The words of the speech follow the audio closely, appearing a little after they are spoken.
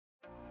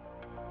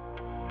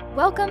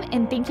Welcome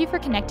and thank you for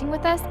connecting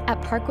with us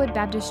at Parkwood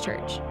Baptist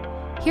Church.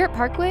 Here at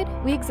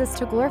Parkwood, we exist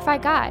to glorify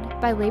God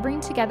by laboring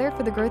together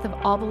for the growth of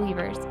all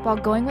believers while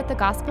going with the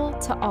gospel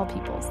to all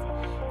peoples.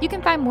 You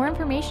can find more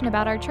information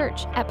about our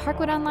church at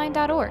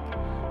parkwoodonline.org.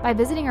 By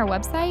visiting our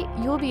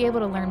website, you will be able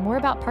to learn more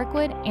about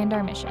Parkwood and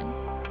our mission.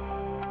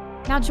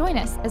 Now join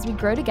us as we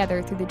grow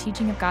together through the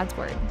teaching of God's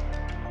Word.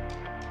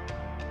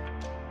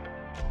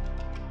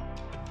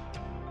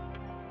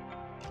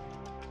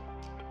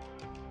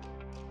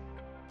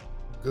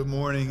 Good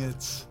morning.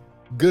 It's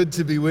good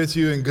to be with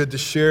you and good to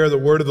share the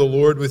word of the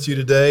Lord with you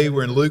today.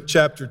 We're in Luke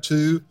chapter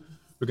 2.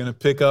 We're going to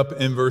pick up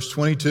in verse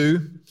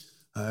 22.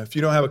 If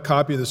you don't have a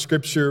copy of the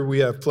scripture, we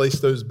have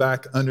placed those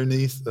back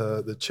underneath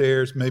the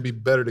chairs. Maybe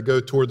better to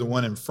go toward the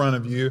one in front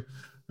of you,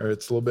 or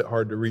it's a little bit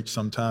hard to reach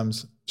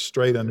sometimes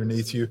straight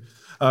underneath you.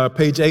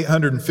 Page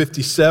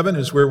 857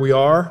 is where we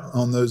are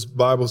on those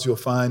Bibles you'll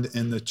find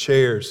in the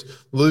chairs.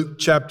 Luke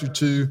chapter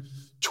 2.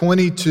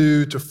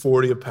 22 to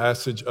 40, a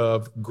passage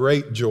of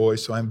great joy.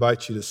 So I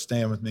invite you to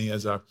stand with me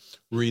as I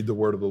read the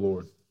word of the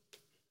Lord.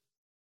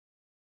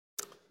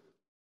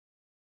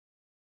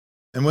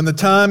 And when the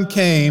time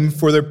came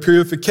for their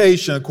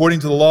purification according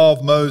to the law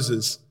of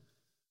Moses,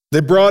 they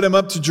brought him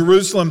up to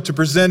Jerusalem to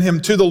present him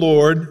to the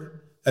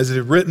Lord, as it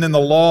is written in the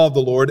law of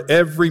the Lord,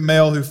 every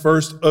male who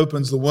first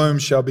opens the womb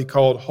shall be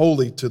called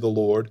holy to the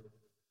Lord,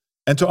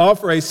 and to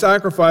offer a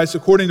sacrifice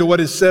according to what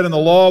is said in the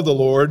law of the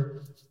Lord,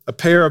 a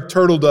pair of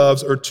turtle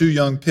doves or 2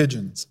 young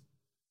pigeons.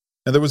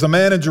 And there was a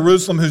man in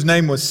Jerusalem whose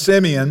name was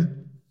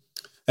Simeon,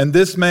 and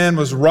this man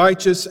was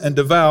righteous and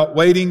devout,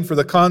 waiting for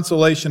the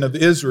consolation of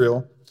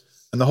Israel,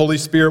 and the Holy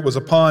Spirit was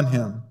upon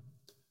him.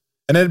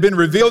 And it had been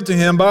revealed to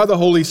him by the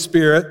Holy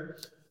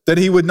Spirit that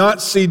he would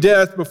not see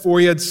death before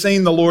he had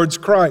seen the Lord's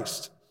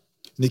Christ.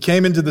 And he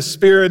came into the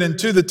Spirit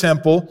into the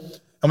temple,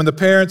 and when the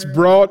parents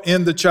brought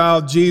in the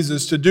child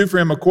Jesus to do for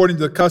him according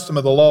to the custom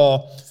of the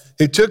law,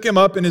 he took him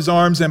up in his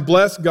arms and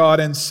blessed God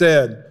and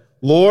said,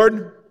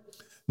 Lord,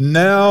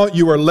 now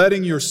you are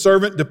letting your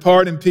servant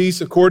depart in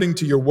peace according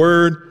to your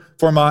word,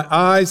 for my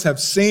eyes have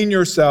seen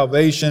your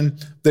salvation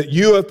that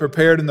you have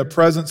prepared in the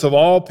presence of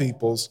all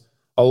peoples,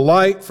 a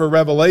light for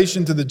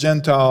revelation to the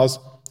Gentiles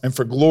and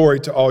for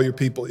glory to all your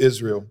people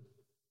Israel.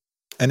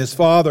 And his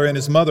father and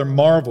his mother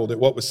marveled at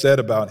what was said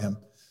about him.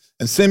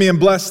 And Simeon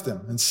blessed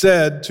them and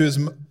said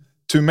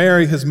to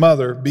Mary his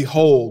mother,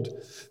 Behold,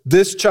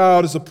 this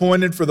child is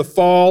appointed for the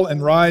fall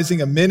and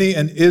rising of many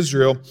in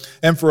Israel,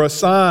 and for a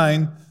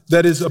sign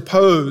that is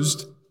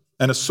opposed,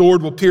 and a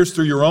sword will pierce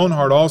through your own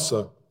heart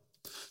also,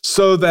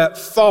 so that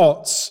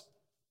thoughts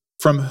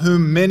from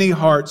whom many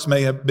hearts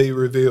may be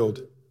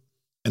revealed.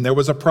 And there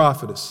was a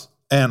prophetess,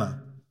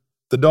 Anna,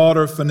 the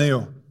daughter of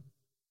Phanuel,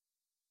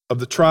 of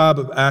the tribe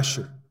of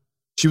Asher.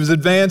 She was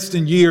advanced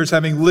in years,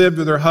 having lived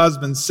with her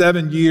husband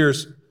 7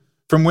 years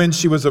from when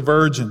she was a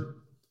virgin,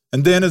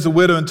 and then as a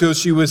widow until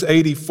she was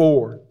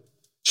 84.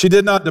 She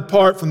did not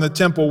depart from the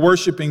temple,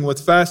 worshiping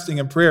with fasting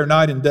and prayer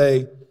night and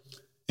day.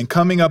 And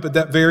coming up at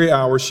that very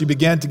hour, she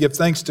began to give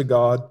thanks to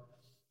God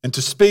and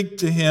to speak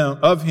to him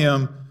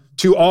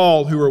to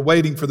all who were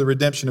waiting for the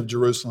redemption of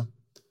Jerusalem.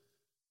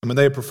 And when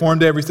they had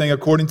performed everything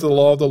according to the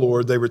law of the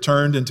Lord, they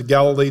returned into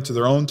Galilee to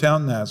their own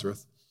town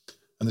Nazareth.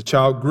 And the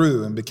child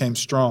grew and became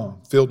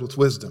strong, filled with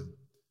wisdom,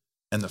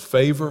 and the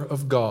favor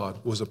of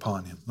God was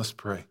upon him. Let's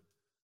pray.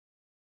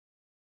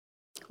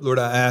 Lord,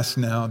 I ask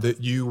now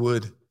that you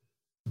would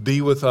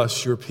be with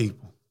us, your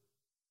people,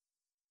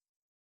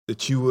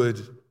 that you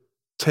would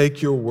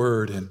take your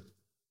word and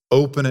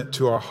open it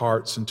to our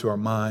hearts and to our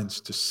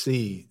minds to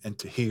see and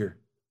to hear.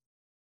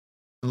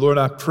 And Lord,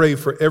 I pray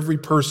for every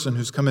person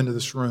who's come into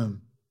this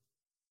room,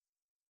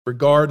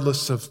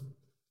 regardless of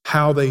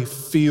how they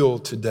feel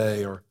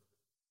today or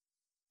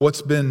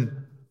what's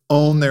been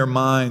on their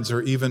minds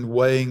or even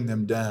weighing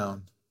them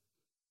down.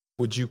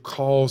 Would you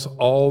cause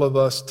all of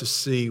us to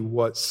see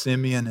what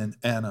Simeon and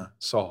Anna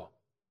saw?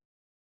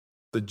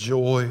 The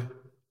joy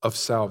of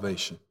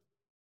salvation,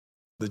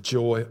 the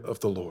joy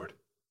of the Lord.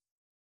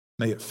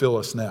 May it fill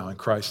us now in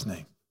Christ's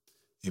name.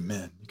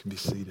 Amen. You can be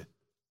seated.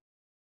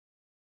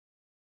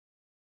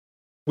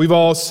 We've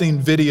all seen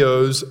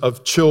videos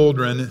of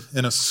children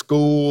in a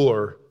school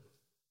or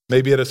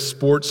maybe at a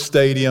sports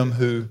stadium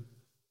who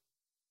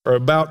are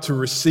about to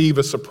receive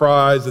a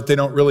surprise that they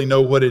don't really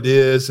know what it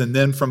is, and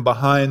then from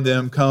behind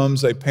them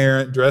comes a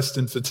parent dressed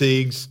in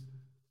fatigues,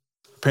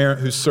 a parent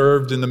who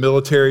served in the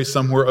military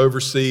somewhere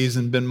overseas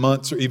and been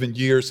months or even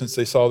years since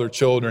they saw their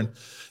children,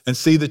 and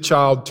see the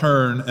child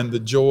turn and the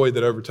joy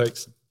that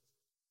overtakes them.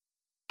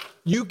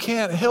 You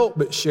can't help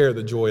but share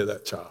the joy of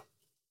that child.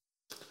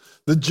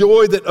 The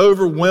joy that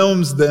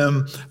overwhelms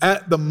them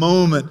at the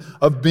moment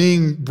of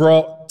being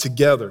brought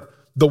together.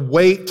 The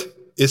wait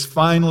is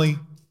finally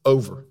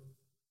over.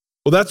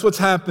 Well, that's what's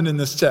happened in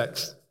this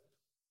text.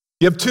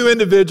 You have 2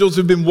 individuals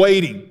who've been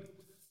waiting.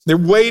 They're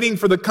waiting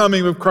for the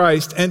coming of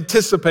Christ,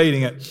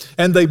 anticipating it.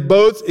 And they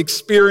both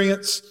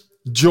experience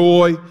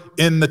joy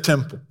in the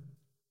temple.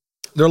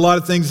 There are a lot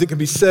of things that can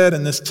be said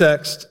in this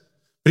text,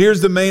 But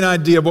here's the main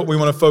idea of what we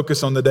want to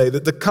focus on today,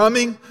 that the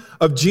coming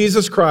of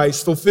Jesus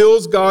Christ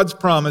fulfills God's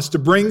promise to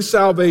bring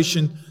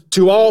salvation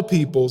to all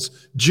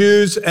peoples,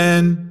 Jews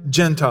and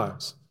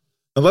Gentiles.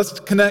 Now let's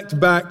connect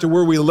back to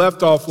where we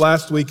left off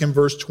last week in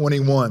verse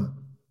 21.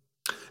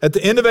 At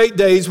the end of 8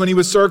 days, when he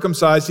was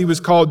circumcised, he was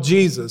called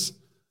Jesus,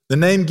 the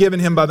name given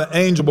him by the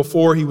angel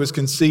before he was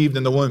conceived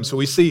in the womb. So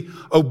we see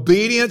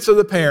obedience of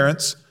the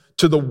parents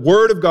to the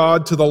word of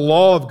God, to the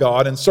law of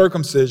God and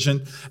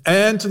circumcision,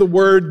 and to the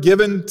word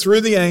given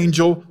through the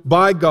angel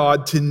by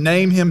God to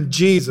name him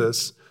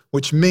Jesus,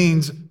 which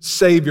means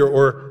Savior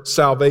or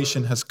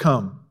salvation has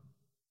come.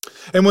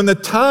 And when the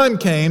time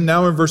came,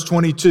 now in verse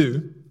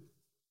 22,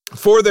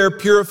 for their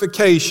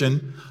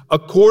purification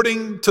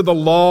according to the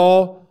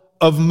law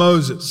of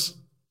Moses.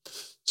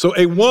 So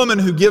a woman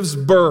who gives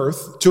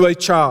birth to a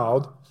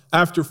child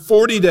after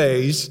 40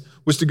 days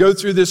was to go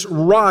through this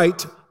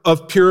rite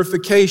of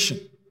purification.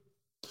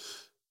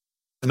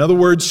 In other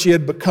words, she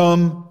had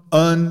become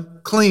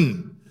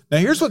unclean. Now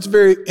here's what's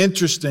very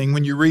interesting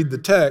when you read the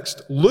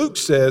text. Luke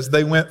says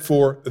they went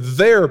for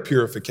their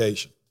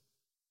purification.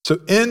 So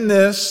in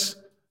this,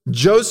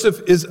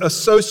 Joseph is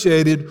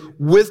associated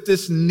with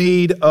this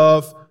need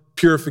of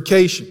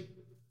purification. It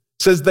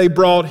says they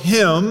brought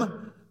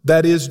him,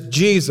 that is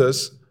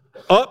Jesus,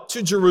 up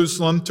to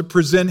Jerusalem to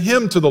present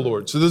him to the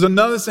Lord. So there's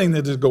another thing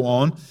that does go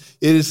on.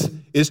 It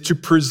is to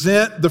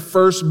present the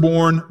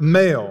firstborn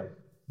male.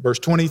 Verse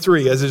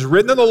 23, as is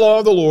written in the law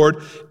of the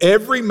Lord,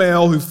 every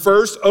male who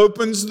first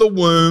opens the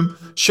womb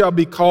shall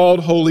be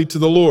called holy to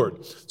the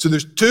Lord. So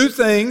there's two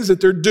things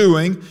that they're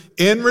doing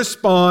in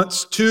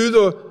response to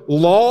the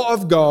law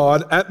of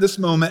God at this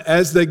moment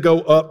as they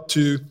go up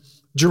to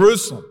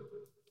Jerusalem.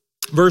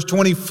 Verse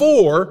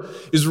 24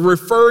 is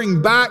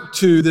referring back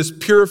to this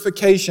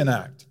purification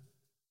act.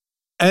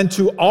 And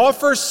to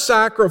offer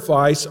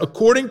sacrifice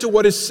according to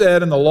what is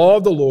said in the law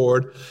of the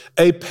Lord,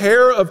 a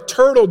pair of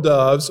turtle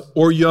doves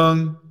or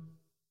young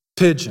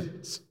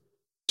pigeons,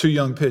 2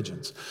 young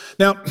pigeons.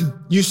 Now,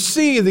 you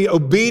see the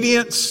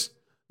obedience,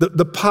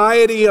 the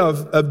piety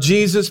of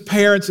Jesus'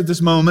 parents at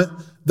this moment.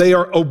 They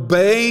are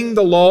obeying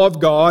the law of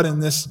God in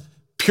this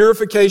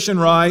purification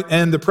rite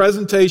and the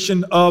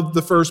presentation of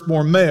the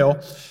firstborn male.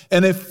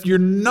 And if you're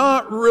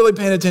not really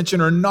paying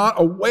attention or not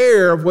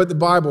aware of what the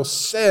Bible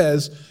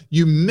says,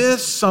 you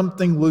miss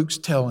something Luke's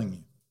telling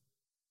you.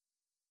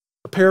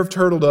 A pair of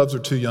turtle doves or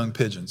 2 young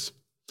pigeons.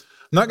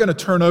 I'm not going to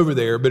turn over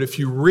there, but if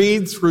you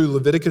read through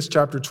Leviticus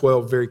chapter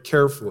 12 very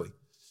carefully,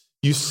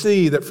 you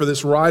see that for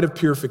this rite of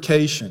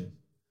purification,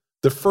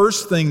 the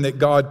first thing that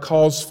God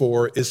calls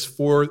for is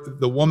for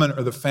the woman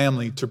or the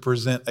family to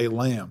present a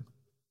lamb.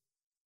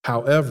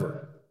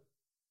 However,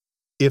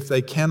 if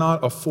they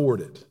cannot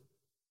afford it,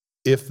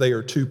 if they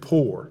are too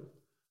poor,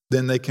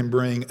 then they can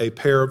bring a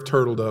pair of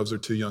turtle doves or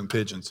 2 young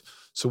pigeons.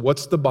 So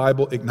what's the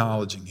Bible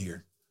acknowledging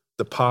here?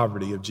 The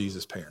poverty of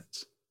Jesus'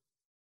 parents.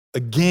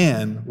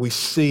 Again, we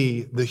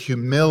see the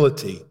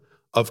humility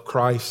of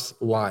Christ's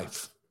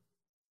life,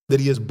 that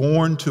he is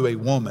born to a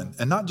woman,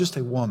 and not just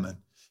a woman,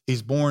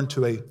 he's born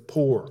to a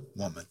poor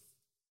woman.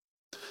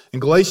 In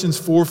Galatians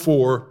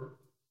 4:4,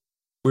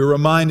 we're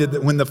reminded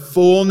that when the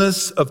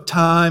fullness of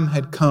time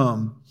had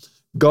come,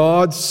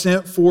 God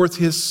sent forth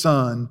his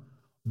Son,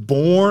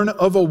 born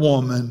of a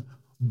woman,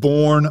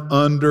 born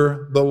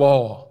under the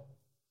law.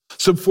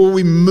 So before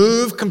we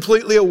move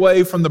completely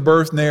away from the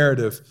birth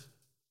narrative,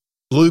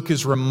 Luke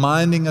is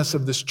reminding us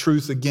of this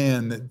truth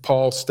again that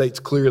Paul states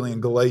clearly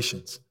in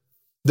Galatians,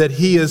 that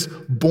he is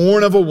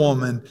born of a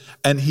woman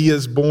and he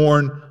is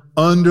born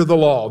under the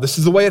law. This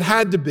is the way it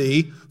had to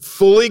be.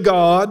 Fully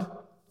God,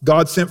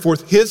 God sent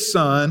forth his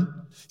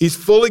Son. He's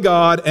fully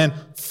God and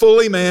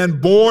fully man,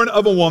 born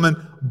of a woman,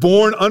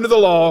 born under the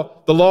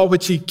law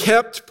which he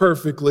kept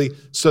perfectly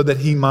so that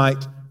he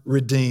might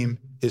redeem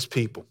his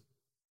people.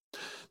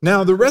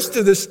 Now, the rest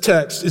of this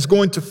text is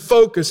going to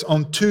focus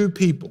on 2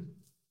 people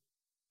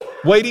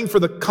waiting for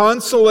the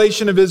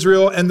consolation of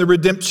Israel and the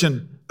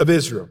redemption of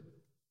Israel.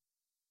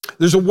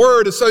 There's a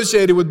word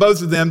associated with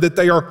both of them that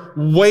they are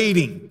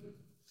waiting,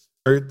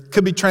 or it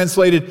could be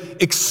translated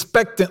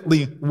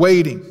expectantly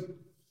waiting.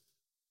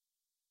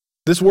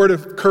 This word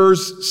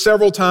occurs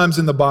several times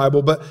in the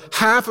Bible, but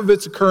half of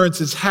its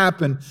occurrences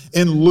happen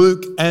in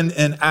Luke and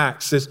in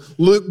Acts. As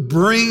Luke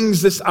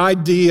brings this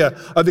idea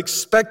of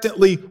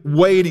expectantly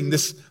waiting,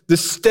 this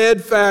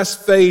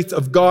steadfast faith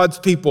of God's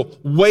people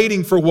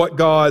waiting for what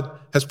God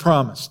has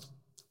promised.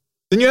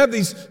 Then you have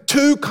these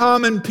 2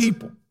 common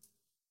people.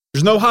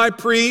 There's no high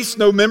priest,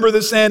 no member of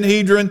the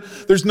Sanhedrin.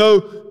 There's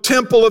no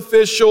temple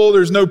official.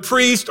 There's no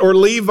priest or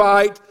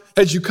Levite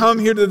as you come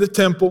here to the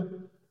temple.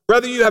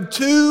 Rather, you have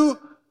 2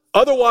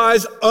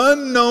 otherwise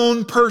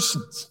unknown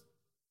persons.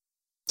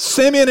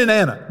 Simeon and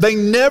Anna. They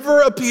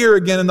never appear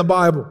again in the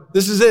Bible.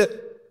 This is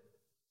it.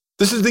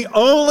 This is the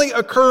only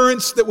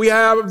occurrence that we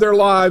have of their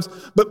lives,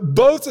 but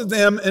both of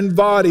them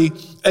embody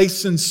a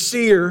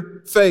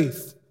sincere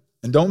faith.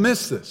 And don't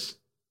miss this.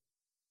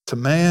 It's a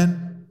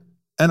man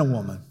and a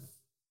woman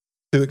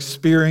who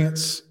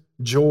experience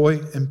joy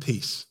and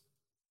peace.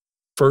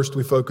 First,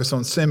 we focus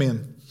on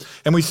Simeon.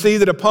 And we see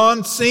that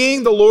upon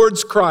seeing the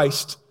Lord's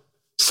Christ,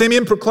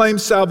 Simeon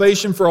proclaimed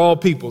salvation for all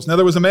peoples. Now,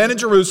 there was a man in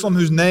Jerusalem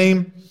whose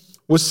name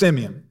was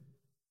Simeon.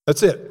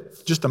 That's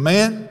it. Just a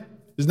man.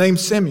 His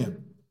name's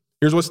Simeon.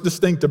 Here's what's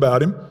distinct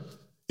about him.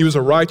 He was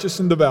a righteous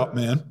and devout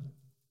man.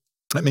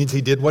 That means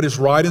he did what is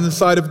right in the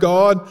sight of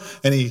God,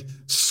 and he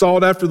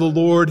sought after the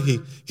Lord.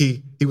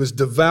 He was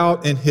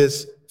devout in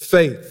his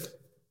faith.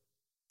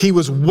 He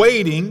was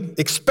waiting,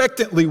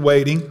 expectantly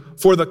waiting,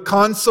 for the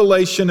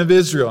consolation of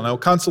Israel. Now,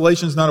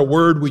 consolation is not a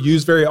word we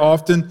use very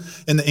often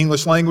in the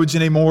English language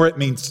anymore. It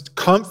means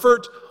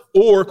comfort,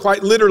 or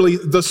quite literally,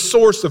 the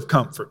source of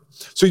comfort.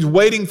 So he's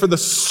waiting for the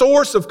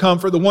source of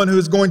comfort, the one who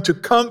is going to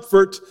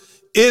comfort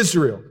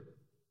Israel.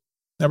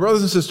 Now,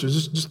 brothers and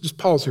sisters, just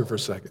pause here for a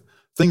second.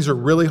 Things are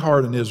really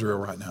hard in Israel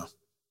right now.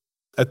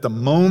 At the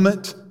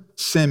moment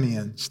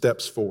Simeon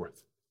steps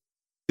forth,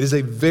 it is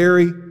a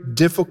very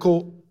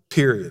difficult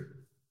period.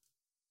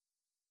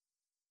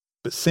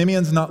 But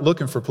Simeon's not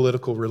looking for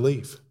political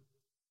relief.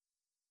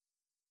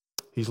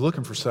 He's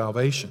looking for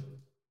salvation.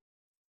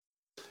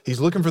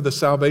 He's looking for the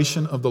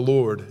salvation of the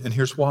Lord. And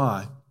here's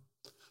why.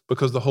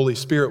 Because the Holy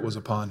Spirit was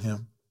upon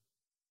him.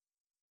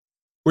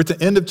 We're at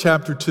the end of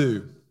chapter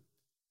 2.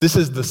 This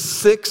is the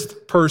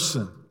 6th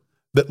person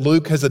that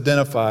Luke has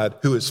identified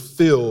who is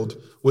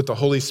filled with the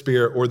Holy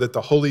Spirit, or that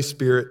the Holy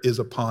Spirit is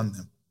upon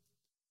them.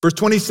 Verse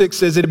 26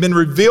 says, it had been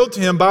revealed to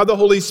him by the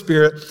Holy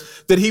Spirit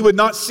that he would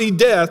not see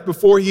death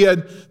before he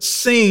had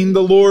seen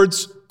the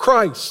Lord's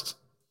Christ.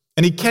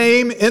 And he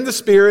came in the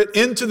Spirit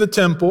into the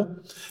temple.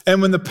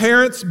 And when the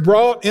parents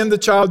brought in the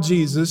child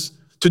Jesus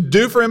to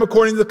do for him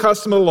according to the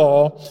custom of the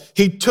law,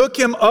 he took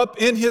him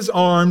up in his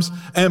arms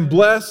and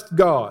blessed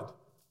God.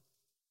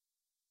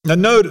 Now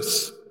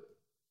notice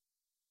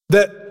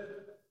that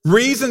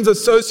reasons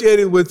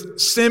associated with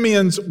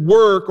Simeon's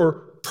work or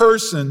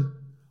person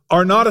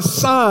are not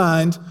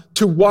assigned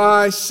to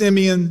why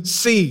Simeon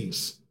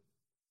sees.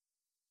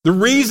 The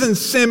reason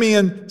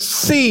Simeon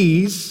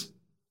sees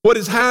what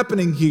is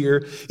happening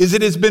here is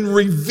it has been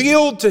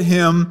revealed to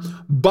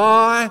him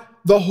by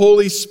the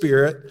Holy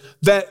Spirit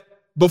that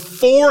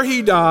before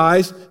he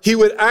dies, he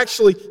would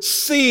actually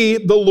see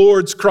the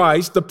Lord's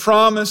Christ, the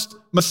promised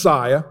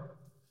Messiah.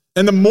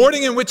 And the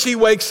morning in which he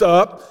wakes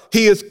up,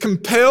 he is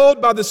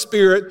compelled by the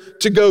Spirit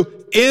to go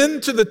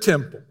into the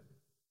temple.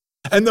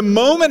 And the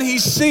moment he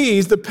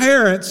sees the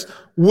parents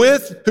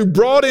who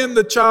brought in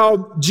the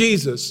child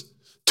Jesus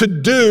to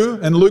do,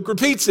 and Luke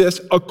repeats this,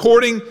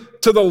 according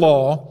to the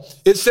law,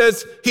 it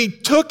says he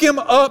took him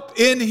up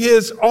in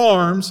his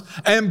arms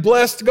and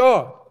blessed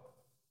God.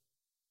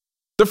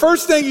 The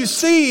first thing you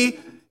see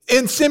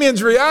in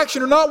Simeon's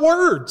reaction are not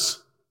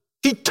words.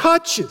 He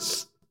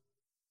touches.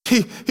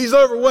 He's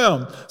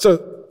overwhelmed.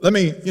 So let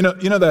me, you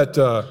know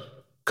that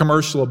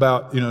commercial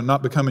about,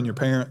 not becoming your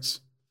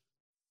parents?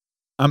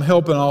 I'm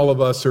helping all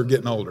of us who are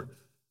getting older.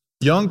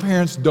 Young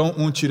parents don't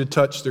want you to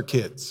touch their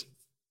kids,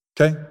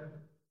 okay?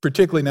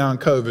 Particularly now in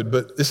COVID,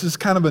 but this is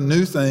kind of a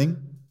new thing.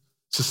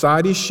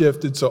 Society's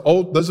shifted,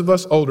 so those of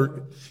us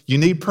older, you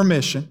need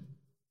permission,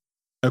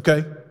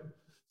 okay?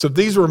 So if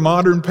these were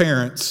modern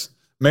parents,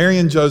 Mary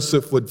and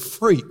Joseph would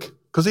freak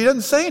because he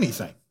doesn't say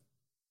anything.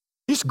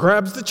 He just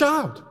grabs the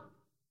child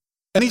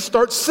and he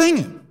starts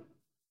singing.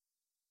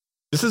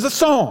 This is a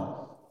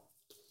song.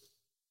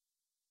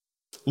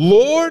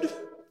 Lord,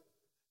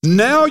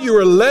 now you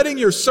are letting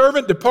your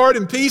servant depart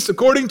in peace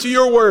according to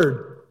your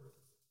word.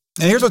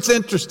 And here's what's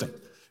interesting.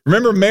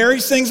 Remember,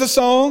 Mary sings a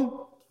song.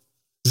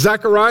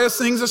 Zechariah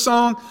sings a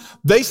song.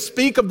 They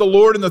speak of the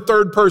Lord in the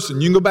third person.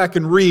 You can go back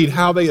and read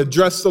how they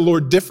address the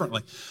Lord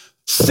differently.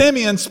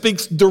 Simeon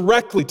speaks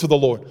directly to the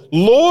Lord.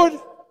 Lord,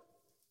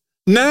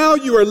 now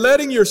you are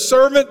letting your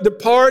servant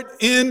depart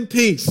in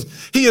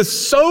peace. He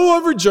is so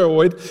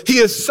overjoyed. He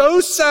is so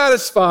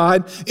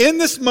satisfied in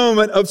this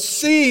moment of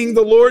seeing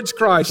the Lord's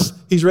Christ.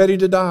 He's ready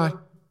to die.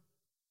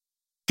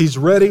 He's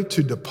ready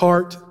to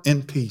depart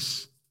in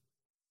peace.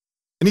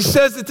 And he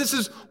says that this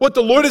is what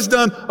the Lord has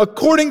done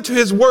according to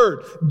his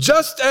word,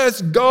 just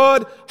as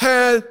God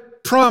had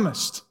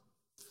promised.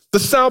 The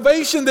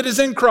salvation that is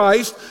in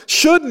Christ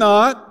should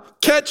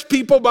not catch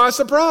people by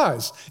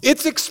surprise.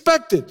 It's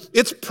expected.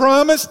 It's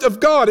promised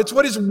of God. It's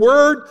what his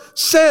word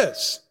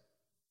says.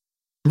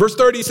 Verse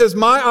 30 says,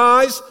 my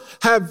eyes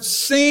have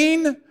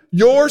seen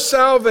your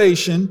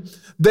salvation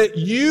that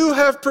you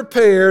have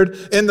prepared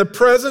in the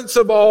presence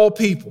of all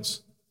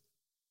peoples.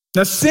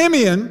 Now,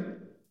 Simeon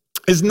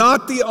is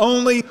not the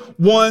only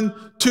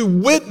one to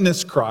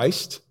witness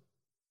Christ.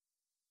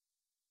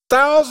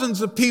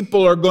 Thousands of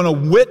people are going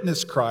to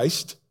witness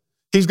Christ.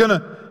 He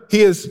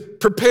is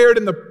prepared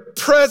in the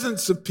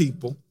presence of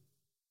people.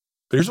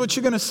 But here's what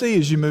you're going to see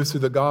as you move through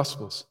the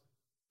Gospels.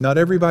 Not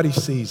everybody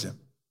sees him.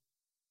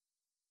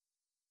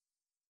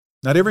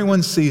 Not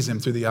everyone sees him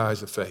through the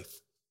eyes of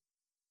faith.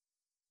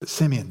 But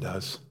Simeon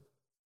does.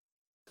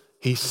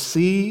 He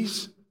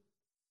sees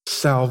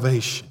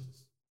salvation.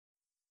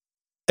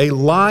 A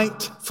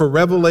light for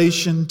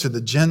revelation to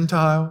the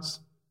Gentiles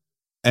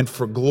and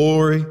for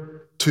glory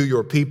to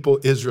your people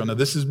Israel. Now,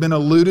 this has been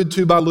alluded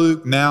to by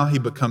Luke. Now he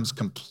becomes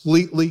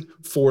completely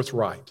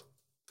forthright.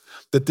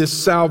 That this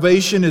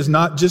salvation is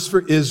not just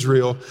for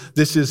Israel.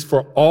 This is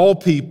for all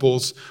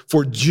peoples,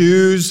 for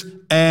Jews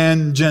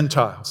and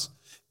Gentiles.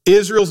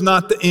 Israel's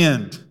not the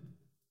end.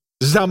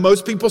 This is how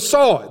most people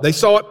saw it. They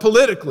saw it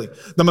politically.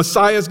 The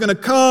Messiah is going to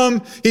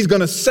come. He's going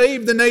to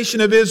save the nation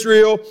of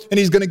Israel, and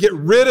he's going to get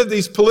rid of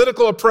these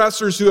political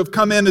oppressors who have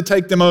come in to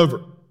take them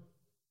over.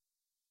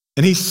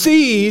 And he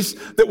sees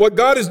that what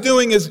God is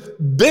doing is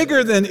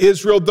bigger than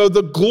Israel, though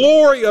the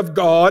glory of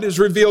God is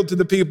revealed to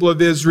the people of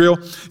Israel.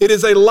 It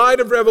is a light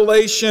of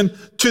revelation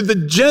to the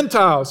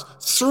Gentiles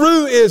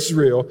through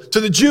Israel, to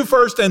the Jew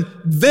first and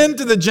then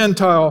to the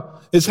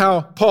Gentile, is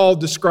how Paul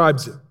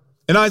describes it.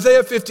 In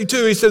Isaiah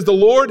 52, he says, the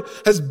Lord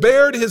has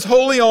bared his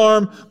holy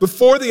arm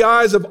before the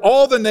eyes of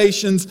all the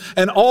nations,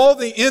 and all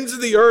the ends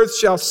of the earth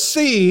shall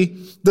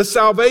see the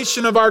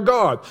salvation of our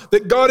God.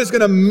 That God is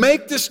going to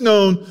make this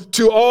known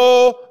to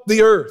all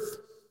the earth.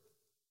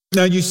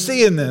 Now you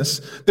see in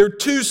this, there are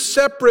two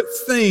separate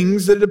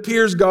things that it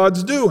appears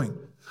God's doing.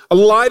 A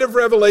light of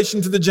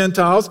revelation to the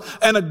Gentiles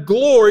and a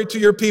glory to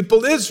your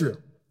people Israel.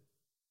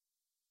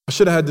 I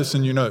should have had this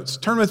in your notes.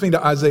 Turn with me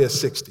to Isaiah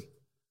 60.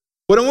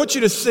 What I want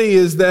you to see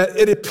is that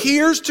it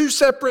appears two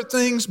separate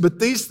things, but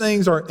these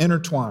things are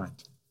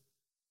intertwined.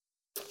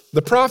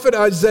 The prophet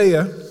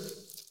Isaiah,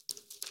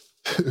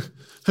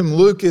 whom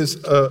Luke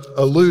is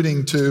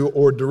alluding to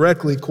or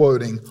directly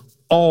quoting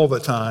all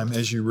the time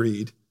as you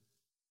read.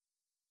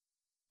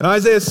 In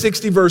Isaiah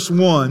 60 verse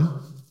 1,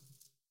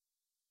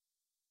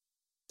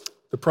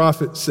 the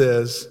prophet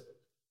says,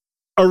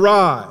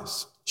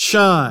 arise,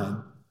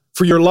 shine,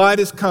 for your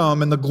light is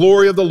come, and the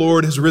glory of the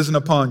Lord has risen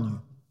upon you.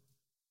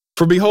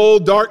 For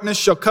behold, darkness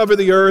shall cover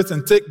the earth,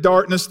 and thick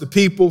darkness the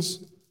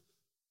peoples.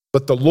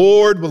 But the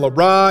Lord will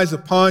arise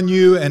upon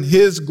you, and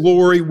his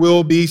glory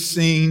will be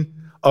seen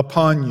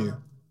upon you.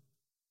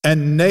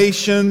 And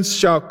nations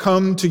shall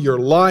come to your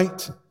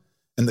light,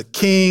 and the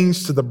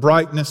kings to the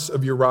brightness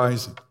of your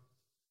rising.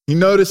 You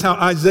notice how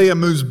Isaiah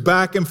moves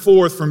back and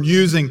forth from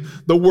using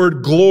the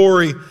word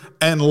glory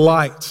and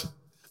light.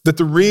 That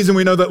the reason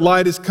we know that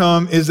light has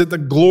come is that the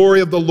glory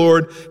of the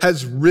Lord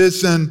has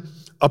risen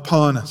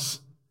upon us.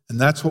 And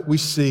that's what we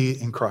see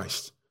in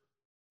Christ.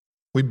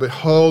 We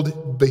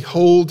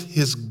behold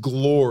his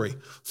glory,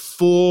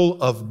 full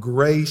of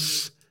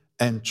grace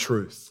and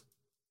truth.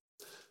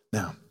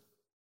 Now,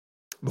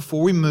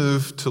 before we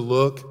move to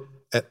look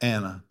at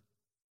Anna,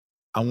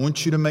 I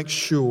want you to make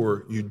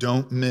sure you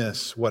don't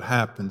miss what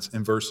happens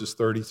in verses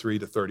 33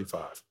 to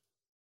 35.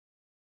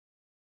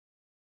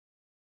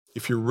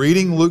 If you're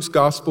reading Luke's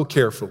gospel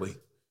carefully,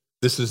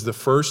 this is the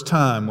first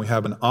time we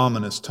have an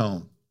ominous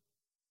tone.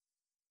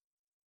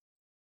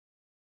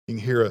 You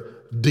can hear a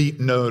deep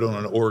note on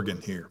an organ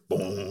here.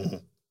 Boom.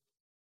 And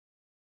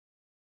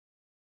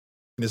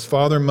his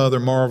father and mother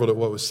marveled at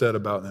what was said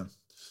about them.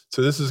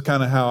 So this is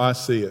kind of how I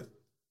see it.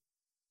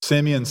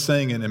 Simeon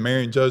singing and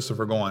Mary and Joseph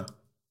are going,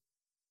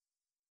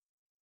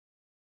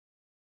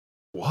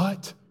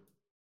 what?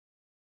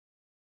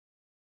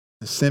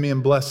 And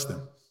Simeon blessed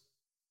them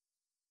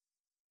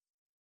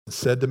and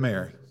said to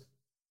Mary,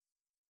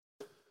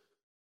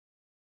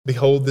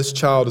 behold, this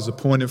child is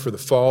appointed for the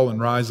fall and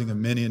rising of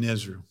many in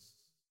Israel,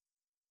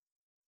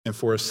 and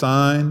for a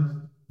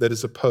sign that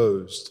is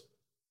opposed.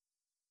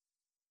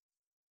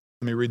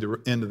 Let me read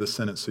the end of the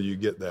sentence so you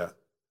get that.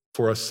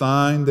 For a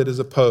sign that is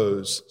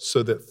opposed,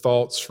 so that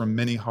thoughts from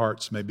many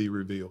hearts may be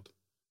revealed.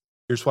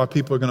 Here's why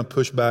people are going to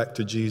push back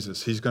to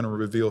Jesus. He's going to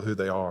reveal who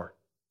they are.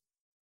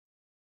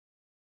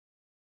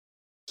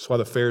 That's why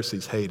the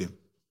Pharisees hate him.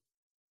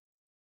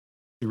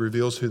 He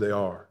reveals who they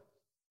are.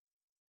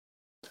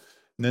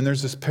 And then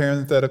there's this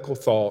parenthetical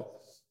thought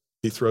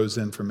he throws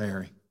in for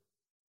Mary.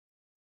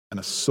 And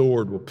a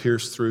sword will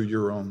pierce through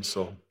your own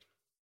soul.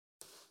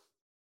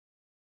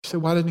 You say,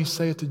 why didn't he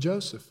say it to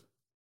Joseph?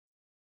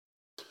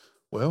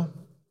 Well,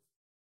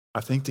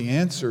 I think the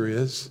answer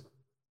is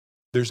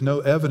there's no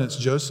evidence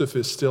Joseph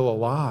is still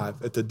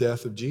alive at the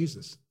death of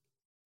Jesus.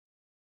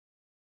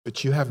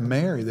 But you have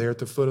Mary there at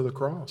the foot of the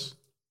cross.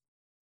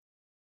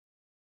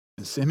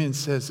 And Simeon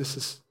says,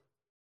 it's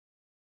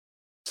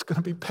going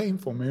to be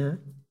painful, Mary.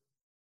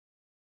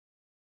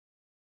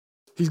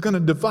 He's going to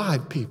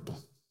divide people.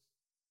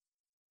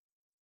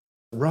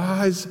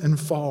 Rise and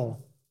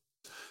fall.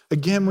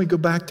 Again, we go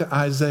back to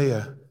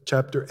Isaiah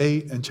chapter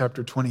 8 and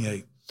chapter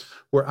 28,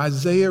 where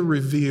Isaiah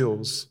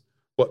reveals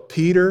what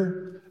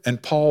Peter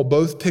and Paul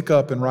both pick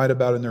up and write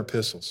about in their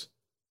epistles.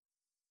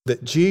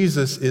 That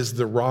Jesus is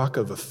the rock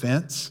of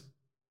offense.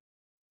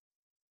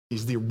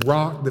 He's the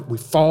rock that we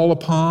fall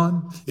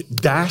upon. It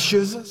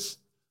dashes us.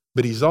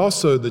 But he's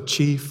also the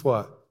chief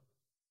what?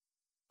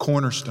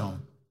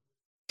 Cornerstone.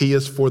 He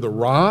is for the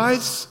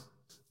rise,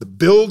 the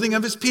building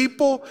of his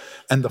people,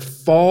 and the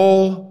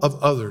fall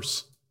of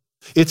others.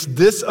 It's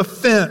this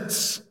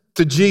offense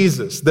to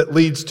Jesus that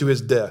leads to his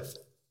death.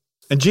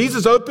 And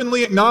Jesus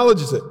openly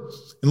acknowledges it.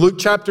 In Luke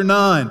chapter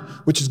 9,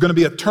 which is going to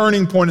be a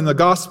turning point in the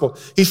gospel,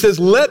 he says,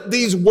 let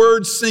these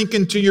words sink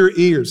into your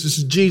ears. This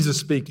is Jesus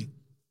speaking.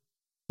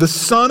 The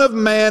Son of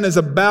Man is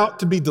about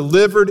to be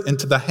delivered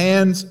into the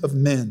hands of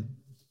men.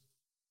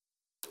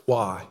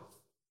 Why?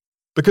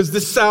 Because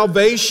this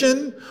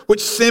salvation,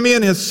 which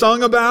Simeon has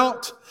sung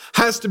about,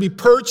 has to be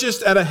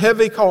purchased at a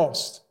heavy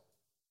cost.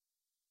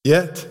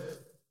 Yet,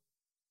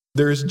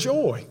 there is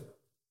joy.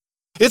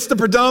 It's the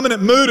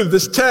predominant mood of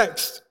this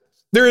text.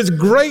 There is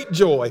great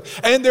joy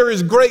and there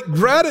is great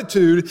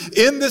gratitude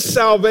in this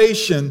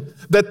salvation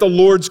that the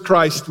Lord's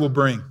Christ will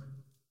bring.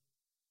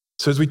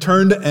 So as we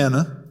turn to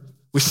Anna,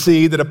 we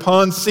see that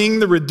upon seeing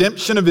the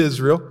redemption of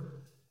Israel,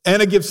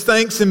 Anna gives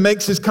thanks and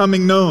makes his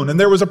coming known. And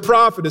there was a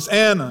prophetess,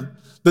 Anna,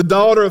 the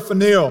daughter of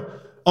Phanuel,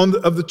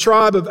 of the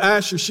tribe of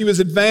Asher. She was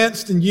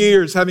advanced in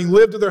years, having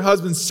lived with her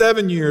husband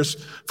 7 years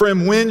for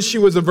him when she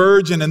was a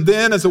virgin, and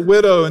then as a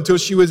widow until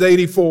she was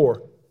 84.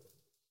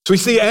 So we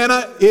see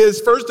Anna is,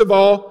 first of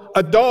all,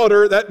 a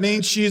daughter. That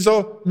means she's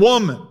a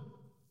woman.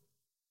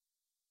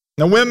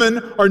 Now,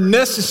 women are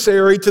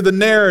necessary to the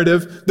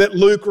narrative that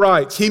Luke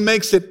writes. He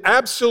makes it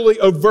absolutely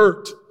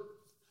overt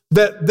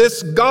that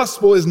this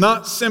gospel is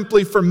not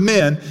simply for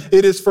men,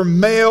 it is for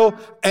male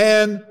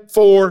and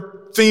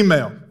for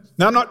female.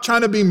 Now, I'm not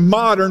trying to be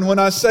modern when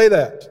I say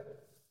that.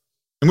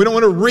 And we don't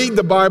want to read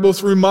the Bible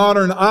through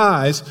modern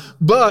eyes,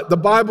 but the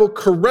Bible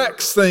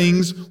corrects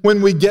things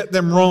when we get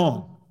them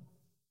wrong.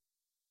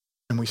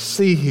 And we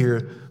see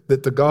here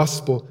that the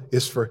gospel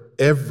is for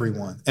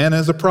everyone. Anna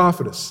is a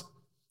prophetess.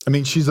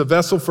 She's a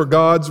vessel for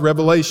God's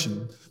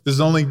revelation.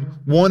 There's only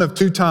one of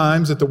 2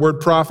 times that the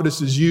word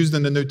prophetess is used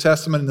in the New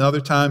Testament, and the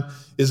other time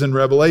is in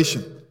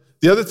Revelation.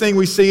 The other thing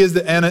we see is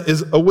that Anna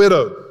is a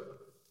widow.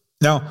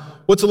 Now,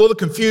 what's a little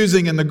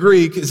confusing in the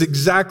Greek is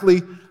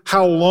exactly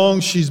how long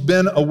she's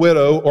been a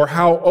widow or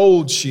how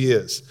old she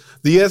is.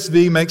 The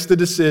ESV makes the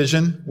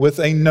decision with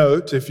a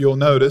note, if you'll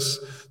notice,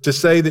 to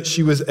say that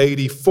she was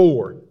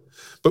 84.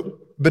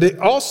 But it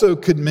also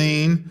could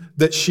mean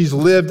that she's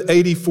lived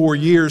 84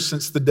 years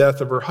since the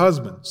death of her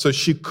husband. So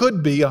she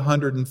could be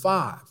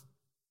 105,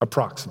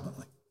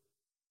 approximately.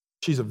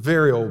 She's a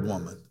very old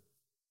woman.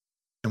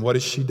 And what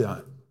has she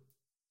done?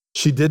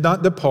 She did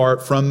not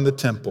depart from the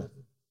temple,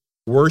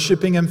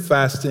 worshiping and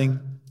fasting,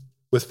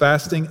 with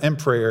fasting and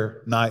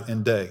prayer night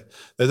and day.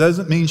 That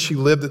doesn't mean she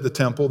lived at the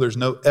temple. There's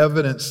no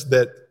evidence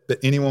that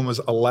anyone was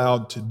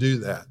allowed to do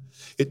that.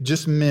 It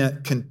just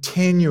meant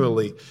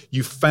continually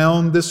you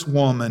found this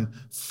woman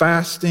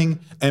fasting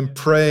and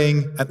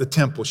praying at the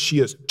temple. She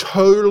is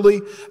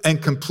totally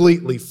and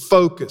completely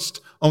focused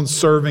on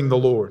serving the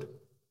Lord.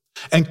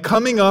 And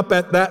coming up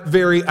at that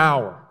very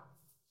hour.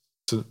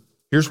 So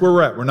here's where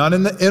we're at. We're not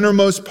in the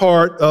innermost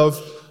part of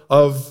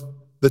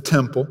the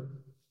temple.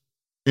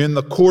 We're in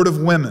the court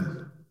of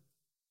women.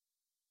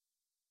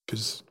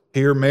 Because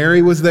here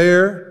Mary was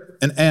there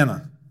and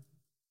Anna.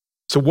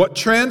 So what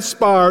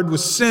transpired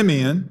with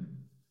Simeon,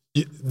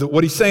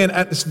 what he's saying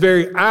at this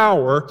very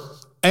hour,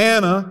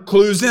 Anna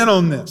clues in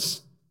on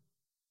this.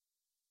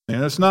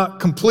 And it's not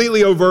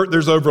completely overt,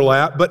 there's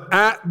overlap, but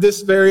at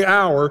this very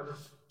hour,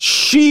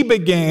 she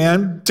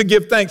began to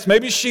give thanks.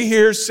 Maybe she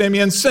hears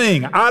Simeon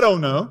sing, I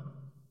don't know.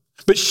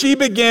 But she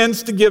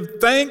begins to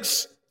give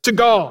thanks to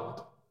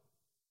God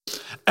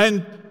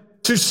and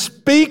to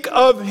speak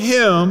of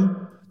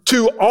him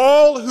to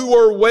all who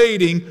are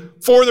waiting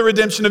for the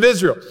redemption of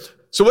Israel.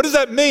 So what does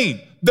that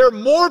mean? There are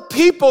more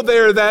people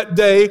there that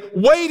day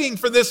waiting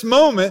for this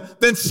moment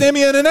than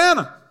Simeon and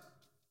Anna.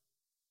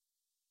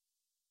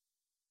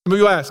 Some of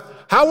you ask,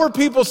 how were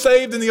people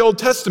saved in the Old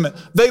Testament?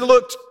 They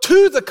looked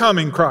to the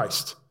coming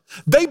Christ.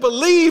 They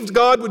believed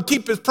God would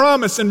keep his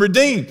promise and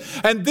redeem.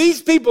 And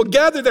these people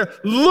gathered there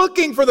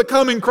looking for the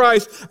coming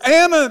Christ.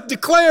 Anna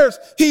declares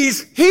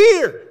he's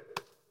here.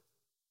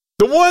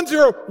 The ones who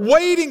are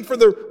waiting for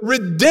the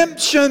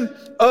redemption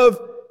of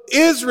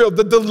Israel,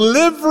 the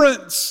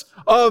deliverance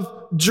of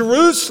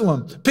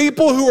Jerusalem,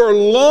 people who are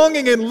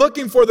longing and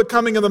looking for the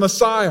coming of the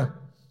Messiah.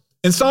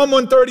 In Psalm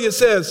 130 it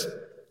says,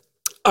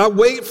 I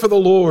wait for the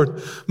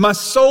Lord. My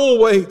soul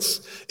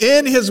waits.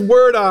 In his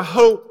word I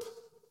hope.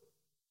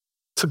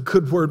 It's a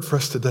good word for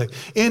us today.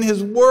 In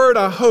his word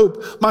I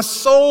hope. My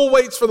soul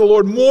waits for the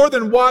Lord more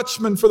than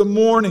watchmen for the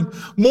morning.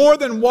 More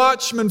than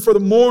watchmen for the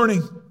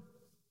morning.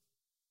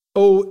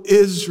 O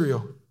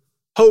Israel,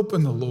 hope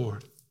in the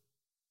Lord.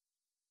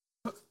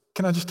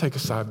 Can I just take a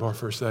sidebar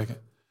for a second?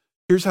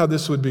 Here's how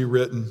this would be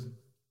written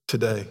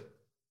today.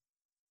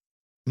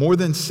 More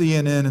than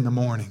CNN in the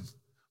morning.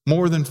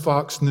 More than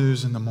Fox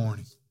News in the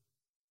morning.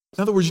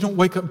 In other words, you don't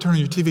wake up and turn on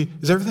your TV.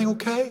 Is everything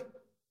okay? Is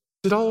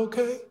it all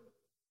okay?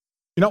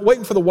 You're not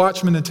waiting for the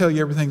watchman to tell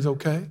you everything's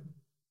okay.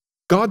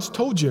 God's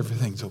told you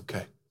everything's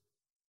okay.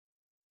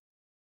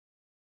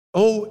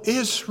 O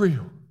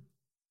Israel,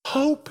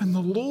 hope in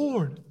the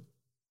Lord.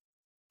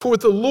 For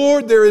with the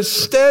Lord there is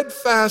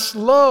steadfast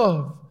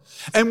love,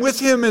 and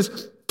with him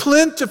is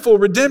plentiful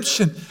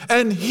redemption,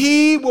 and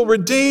he will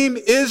redeem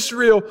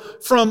Israel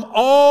from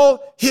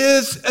all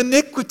his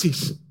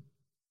iniquities.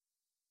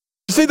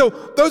 You see,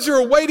 those who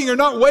are waiting are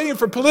not waiting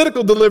for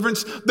political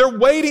deliverance. They're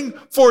waiting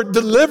for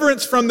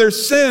deliverance from their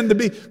sin, to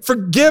be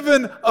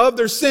forgiven of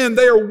their sin.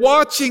 They are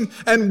watching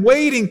and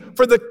waiting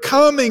for the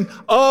coming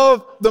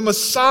of the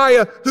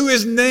Messiah, who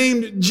is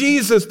named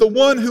Jesus, the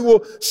one who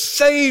will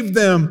save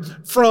them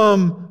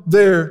from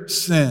their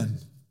sin.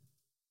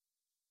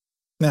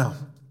 Now,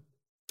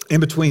 in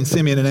between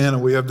Simeon and Anna,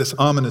 we have this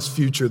ominous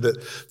future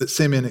that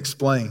Simeon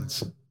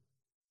explains.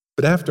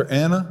 But after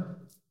Anna,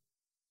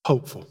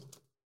 hopeful.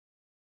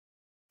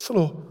 It's a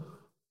little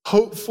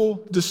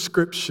hopeful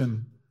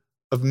description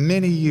of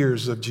many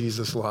years of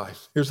Jesus'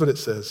 life. Here's what it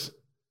says.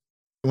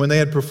 When they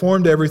had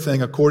performed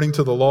everything according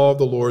to the law of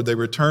the Lord, they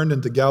returned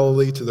into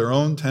Galilee to their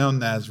own town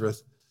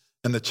Nazareth,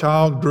 and the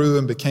child grew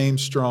and became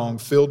strong,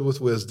 filled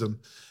with wisdom,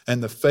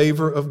 and the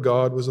favor of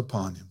God was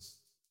upon him.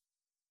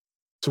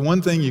 So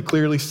one thing you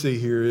clearly see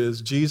here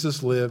is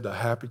Jesus lived a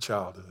happy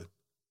childhood.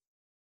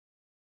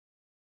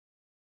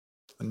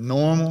 A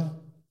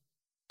normal,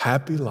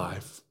 happy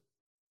life,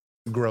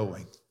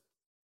 growing.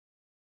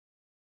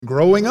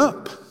 Growing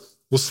up.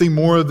 We'll see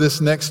more of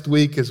this next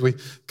week as we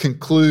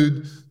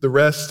conclude the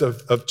rest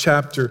of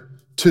chapter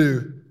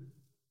 2.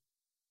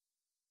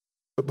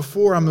 But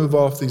before I move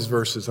off these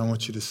verses, I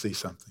want you to see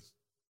something.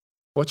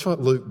 Watch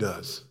what Luke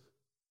does.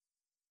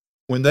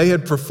 When they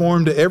had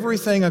performed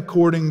everything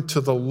according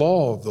to the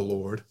law of the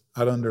Lord,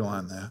 I'd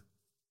underline that,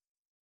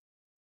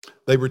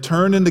 they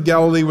returned into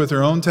Galilee with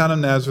their own town of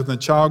Nazareth, and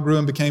the child grew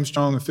and became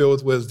strong and filled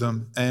with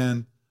wisdom,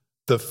 and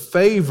the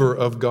favor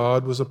of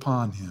God was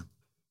upon him.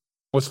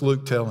 What's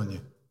Luke telling you?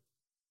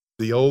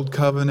 The old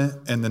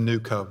covenant and the new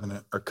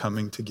covenant are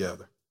coming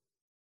together.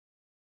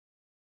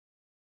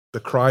 The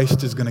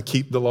Christ is going to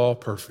keep the law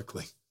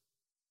perfectly.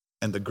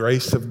 And the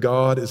grace of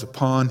God is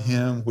upon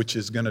him, which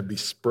is going to be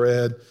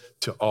spread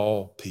to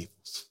all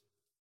peoples.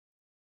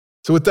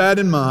 So with that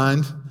in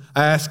mind,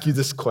 I ask you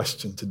this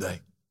question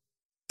today.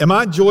 Am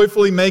I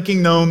joyfully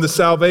making known the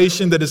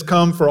salvation that has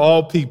come for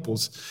all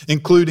peoples,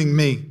 including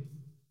me?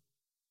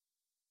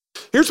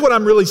 Here's what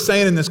I'm really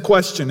saying in this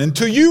question.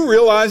 Until you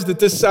realize that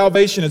this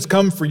salvation has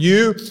come for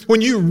you, when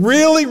you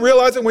really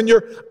realize it, when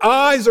your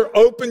eyes are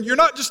open, you're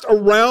not just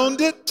around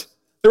it.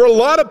 There were a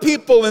lot of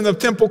people in the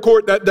temple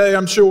court that day,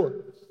 I'm sure.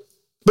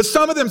 But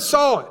some of them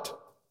saw it.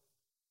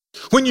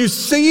 When you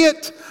see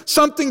it,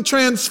 something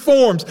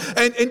transforms.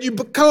 And you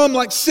become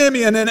like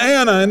Simeon and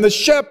Anna and the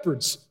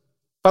shepherds.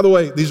 By the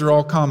way, these are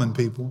all common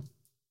people.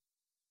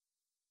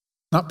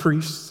 Not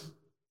priests.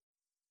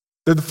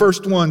 They're the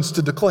first ones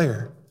to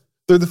declare.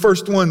 They're the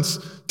first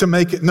ones to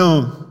make it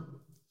known.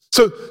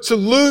 So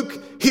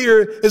Luke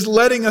here is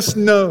letting us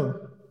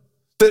know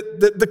that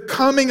the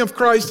coming of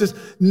Christ is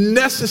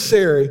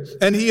necessary,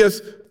 and he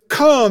has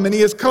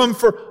come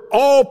for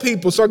all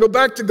people. So I go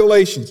back to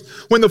Galatians.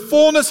 When the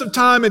fullness of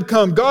time had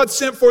come, God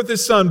sent forth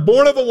his son,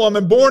 born of a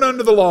woman, born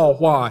under the law.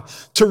 Why?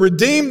 To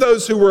redeem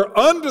those who were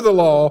under the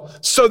law,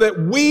 so that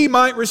we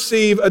might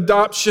receive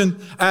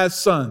adoption as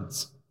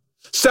sons.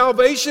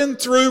 Salvation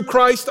through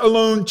Christ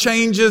alone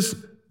changes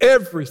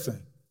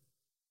everything.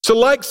 So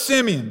like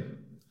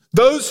Simeon,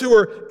 those who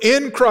are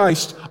in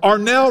Christ are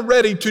now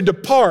ready to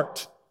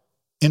depart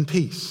in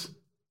peace.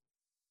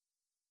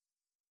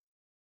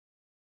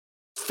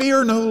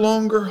 Fear no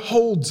longer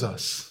holds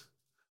us.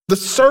 The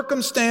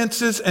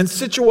circumstances and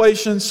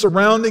situations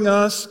surrounding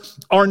us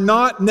are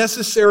not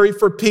necessary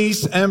for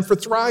peace and for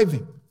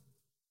thriving.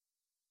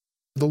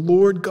 The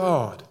Lord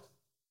God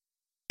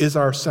is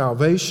our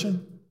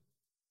salvation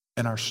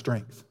and our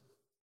strength.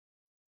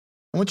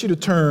 I want you to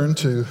turn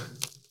to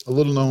a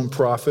little-known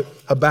prophet,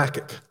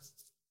 Habakkuk.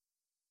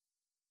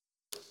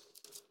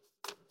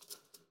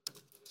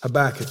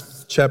 Habakkuk,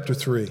 chapter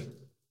 3.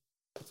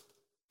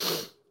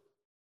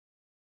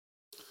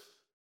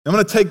 I'm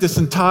going to take this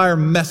entire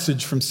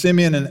message from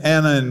Simeon and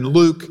Anna and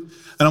Luke,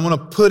 and I'm going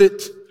to put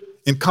it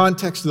in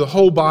context of the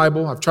whole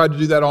Bible. I've tried to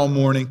do that all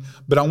morning,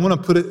 but I want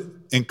to put it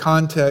in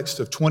context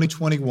of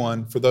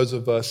 2021 for those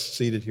of us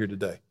seated here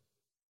today.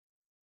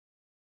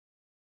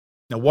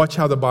 Now watch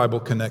how the Bible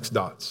connects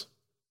dots.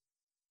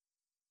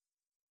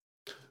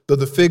 Though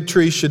the fig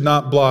tree should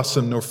not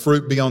blossom, nor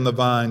fruit be on the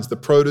vines, the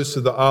produce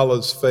of the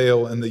olives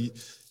fail, and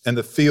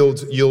the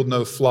fields yield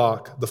no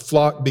flock. The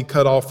flock be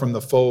cut off from the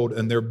fold,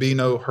 and there be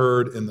no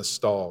herd in the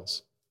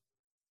stalls.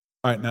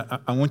 All right, now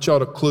I want y'all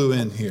to clue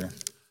in here.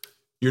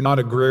 You're not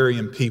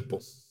agrarian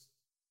people.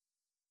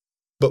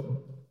 But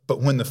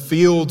when the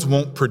fields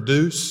won't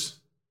produce,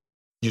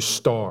 you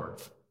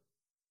starve.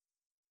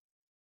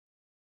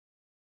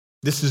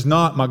 This is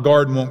not my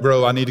garden won't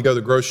grow, I need to go to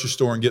the grocery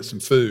store and get some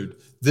food.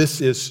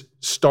 This is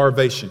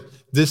starvation.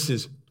 This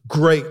is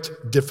great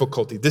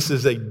difficulty. This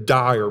is a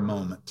dire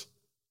moment.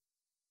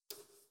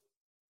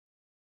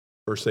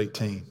 Verse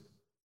 18,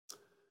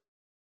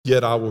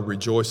 yet I will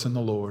rejoice in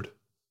the Lord.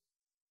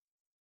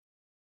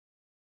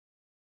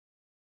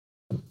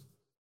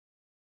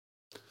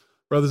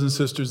 Brothers and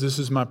sisters, this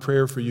is my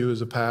prayer for you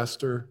as a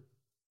pastor,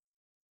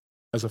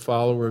 as a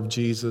follower of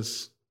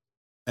Jesus,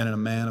 and a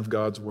man of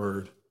God's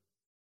word.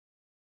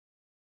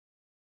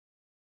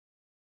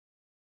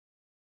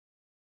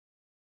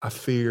 I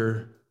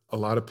fear a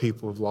lot of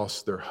people have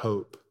lost their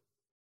hope.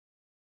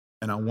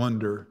 And I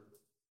wonder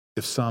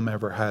if some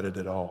ever had it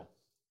at all.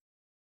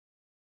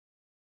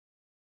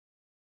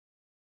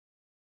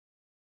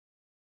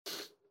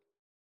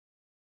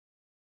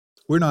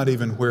 We're not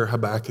even where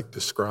Habakkuk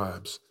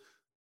describes,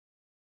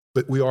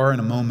 but we are in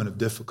a moment of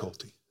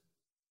difficulty.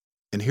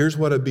 And here's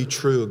what would be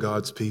true of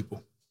God's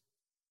people.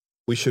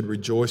 We should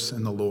rejoice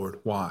in the Lord.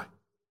 Why?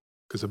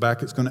 Because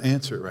Habakkuk's going to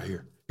answer it right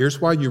here. Here's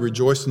why you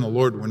rejoice in the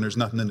Lord when there's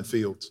nothing in the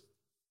fields.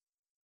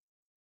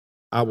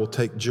 I will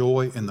take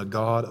joy in the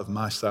God of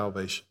my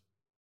salvation.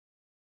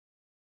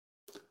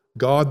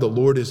 God, the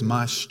Lord, is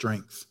my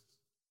strength.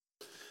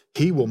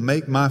 He will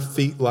make my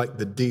feet like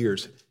the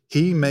deer's.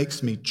 He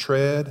makes me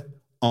tread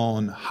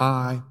on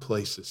high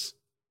places,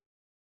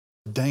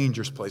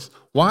 dangerous places.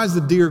 Why is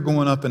the deer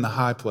going up in the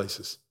high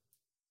places?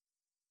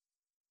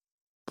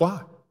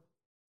 Why?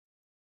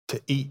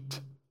 To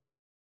eat.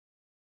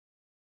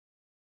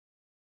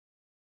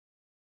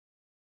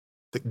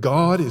 That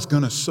God is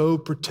going to so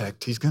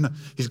protect. He's going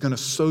to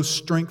so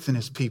strengthen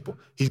his people.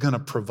 He's going to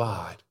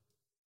provide.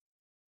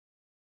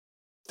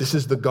 This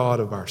is the God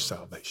of our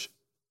salvation.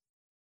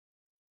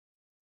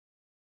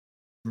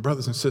 And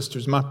brothers and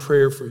sisters, my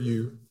prayer for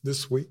you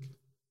this week,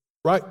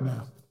 right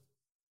now,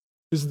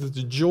 is that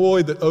the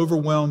joy that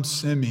overwhelmed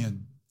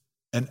Simeon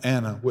and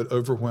Anna would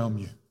overwhelm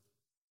you.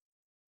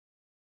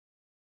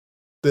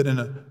 That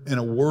in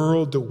a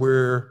world to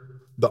where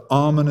the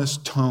ominous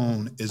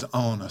tone is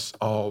on us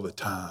all the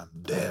time,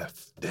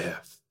 death,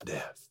 death,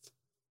 death,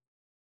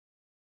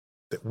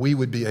 that we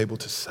would be able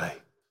to say,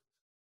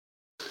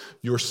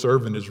 your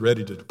servant is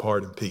ready to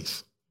depart in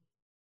peace.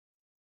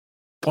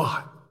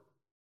 Why?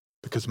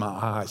 Because my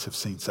eyes have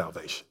seen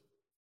salvation.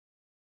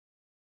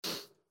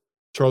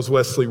 Charles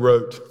Wesley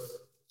wrote,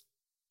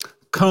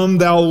 "Come,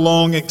 thou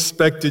long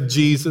expected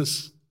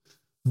Jesus,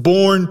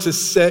 born to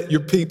set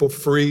your people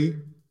free.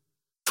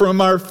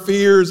 From our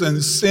fears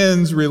and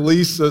sins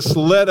release us.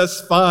 Let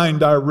us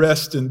find our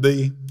rest in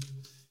thee.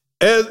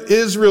 As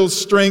Israel's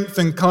strength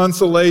and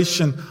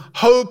consolation,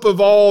 hope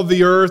of all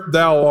the earth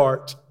thou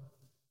art.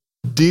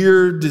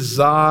 Dear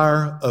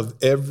desire of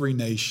every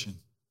nation,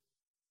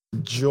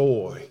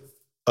 joy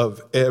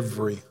of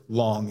every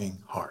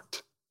longing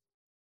heart."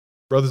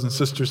 Brothers and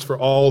sisters, for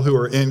all who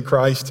are in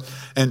Christ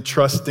and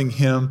trusting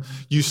him,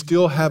 you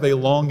still have a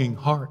longing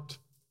heart.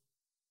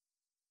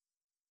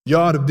 You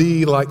ought to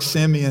be like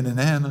Simeon and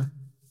Anna,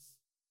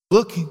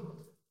 looking.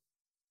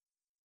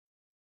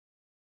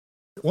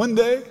 One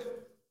day,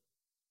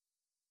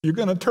 you're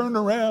going to turn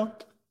around,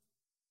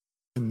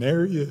 and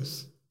there he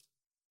is,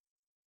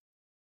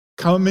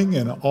 coming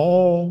in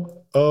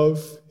all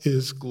of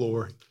his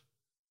glory.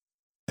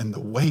 And the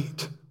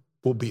wait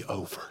will be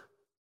over.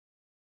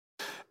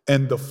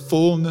 And the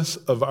fullness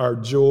of our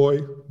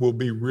joy will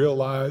be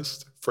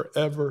realized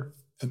forever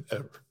and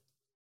ever.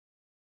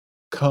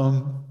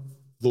 Come,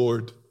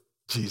 Lord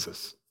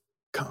Jesus,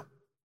 come.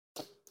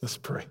 Let's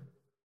pray.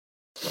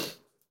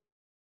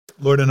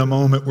 Lord, in a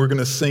moment, we're going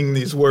to sing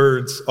these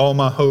words, all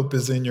my hope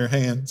is in your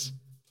hands.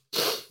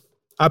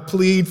 I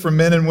plead for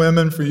men and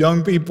women, for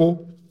young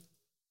people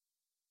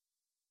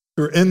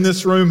who are in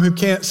this room who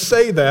can't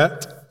say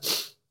that.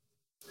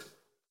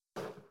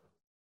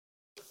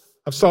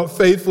 I've sought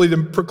faithfully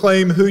to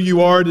proclaim who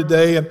you are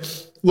today.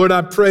 And Lord,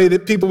 I pray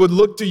that people would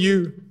look to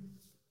you,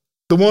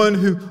 the one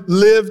who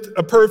lived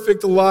a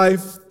perfect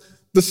life,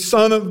 the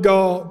Son of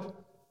God,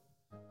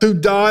 who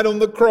died on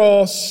the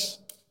cross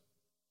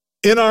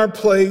in our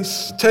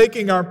place,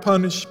 taking our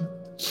punishment,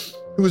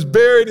 who was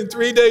buried and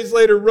 3 days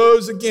later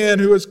rose again,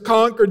 who has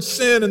conquered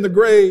sin and the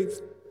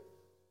grave.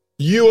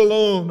 You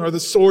alone are the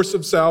source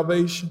of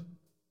salvation.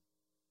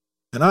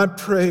 And I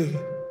pray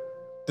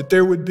that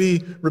there would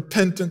be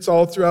repentance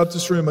all throughout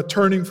this room, a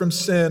turning from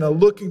sin, a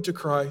looking to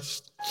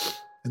Christ,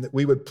 and that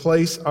we would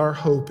place our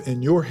hope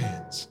in your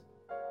hands,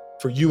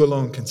 for you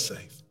alone can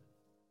save.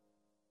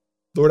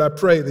 Lord, I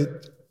pray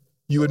that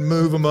you would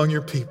move among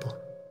your people.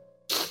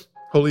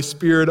 Holy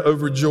Spirit,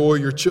 overjoy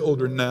your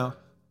children now.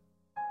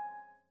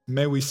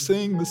 May we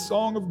sing the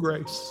song of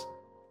grace.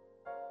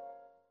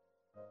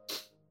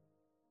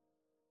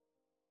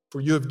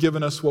 For you have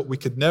given us what we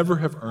could never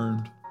have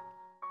earned,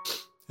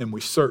 and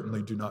we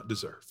certainly do not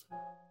deserve.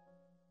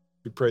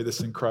 We pray this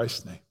in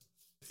Christ's name.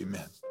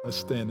 Amen. Let's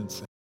stand and sing.